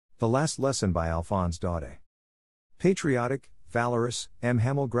The Last Lesson by Alphonse Daudet. Patriotic, valorous, M.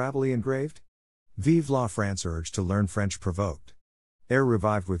 Hamel gravely engraved? Vive la France urged to learn French provoked. Air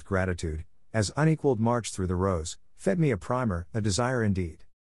revived with gratitude, as unequaled march through the rows, fed me a primer, a desire indeed.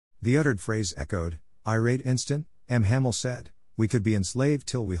 The uttered phrase echoed, irate instant, M. Hamel said, we could be enslaved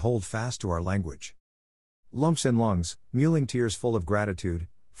till we hold fast to our language. Lumps in lungs, mewling tears full of gratitude,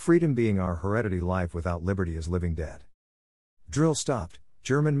 freedom being our heredity, life without liberty is living dead. Drill stopped,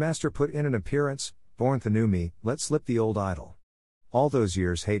 German master put in an appearance, born the new me, let slip the old idol. All those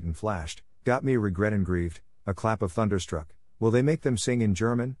years hate and flashed, got me regret and grieved, a clap of thunderstruck, will they make them sing in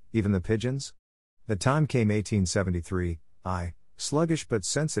German, even the pigeons? The time came 1873, I, sluggish but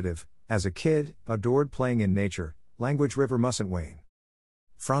sensitive, as a kid, adored playing in nature, language river mustn't wane.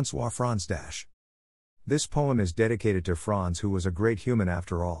 François Franz Dash. This poem is dedicated to Franz, who was a great human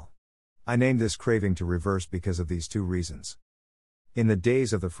after all. I named this craving to reverse because of these two reasons. In the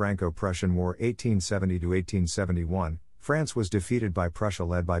days of the Franco-Prussian War 1870 to 1871, France was defeated by Prussia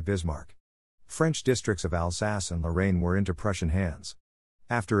led by Bismarck. French districts of Alsace and Lorraine were into Prussian hands.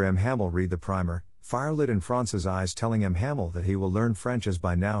 After M. Hamel read the primer, fire lit in Franz's eyes, telling M. Hamel that he will learn French as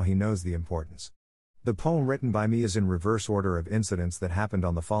by now he knows the importance. The poem written by me is in reverse order of incidents that happened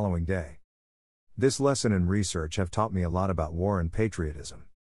on the following day. This lesson and research have taught me a lot about war and patriotism.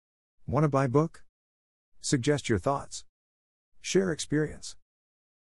 Want to buy book? Suggest your thoughts. Share experience.